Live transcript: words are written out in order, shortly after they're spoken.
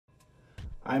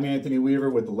I'm Anthony Weaver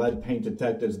with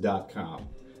leadpaintdetectives.com.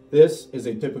 This is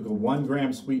a typical 1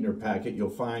 gram sweetener packet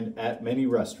you'll find at many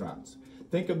restaurants.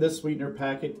 Think of this sweetener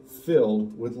packet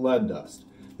filled with lead dust.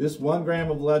 This 1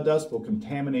 gram of lead dust will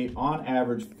contaminate on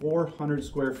average 400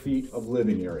 square feet of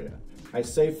living area. I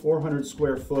say 400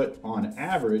 square foot on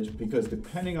average because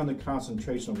depending on the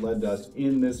concentration of lead dust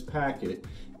in this packet,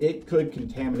 it could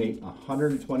contaminate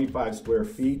 125 square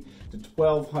feet to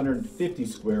 1,250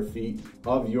 square feet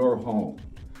of your home.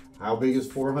 How big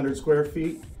is 400 square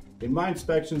feet? In my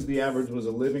inspections, the average was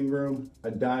a living room, a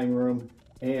dining room,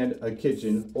 and a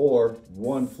kitchen, or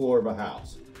 1 floor of a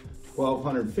house.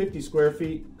 1,250 square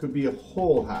feet could be a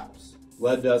whole house.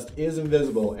 Lead dust is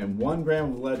invisible, and 1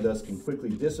 gram of lead dust can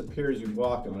quickly disappear as you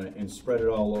walk on it and spread it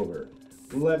all over.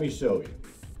 Let me show you.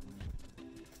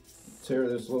 Tear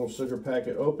this little sugar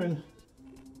packet open.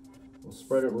 We'll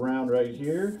spread it around right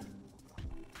here.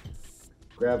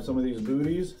 Grab some of these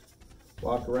booties.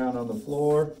 Walk around on the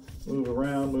floor, move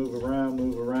around, move around,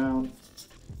 move around.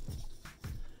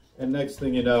 And next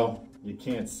thing you know, you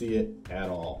can't see it at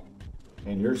all.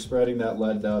 And you're spreading that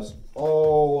lead dust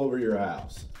all over your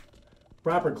house.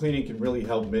 Proper cleaning can really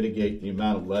help mitigate the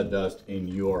amount of lead dust in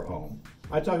your home.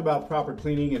 I talk about proper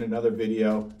cleaning in another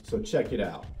video, so check it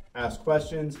out. Ask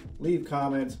questions, leave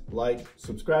comments, like,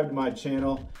 subscribe to my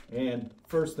channel, and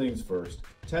first things first,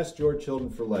 test your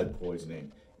children for lead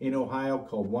poisoning. In Ohio,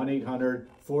 call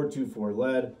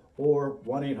 1-800-424-LEAD or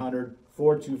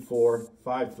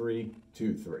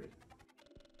 1-800-424-5323.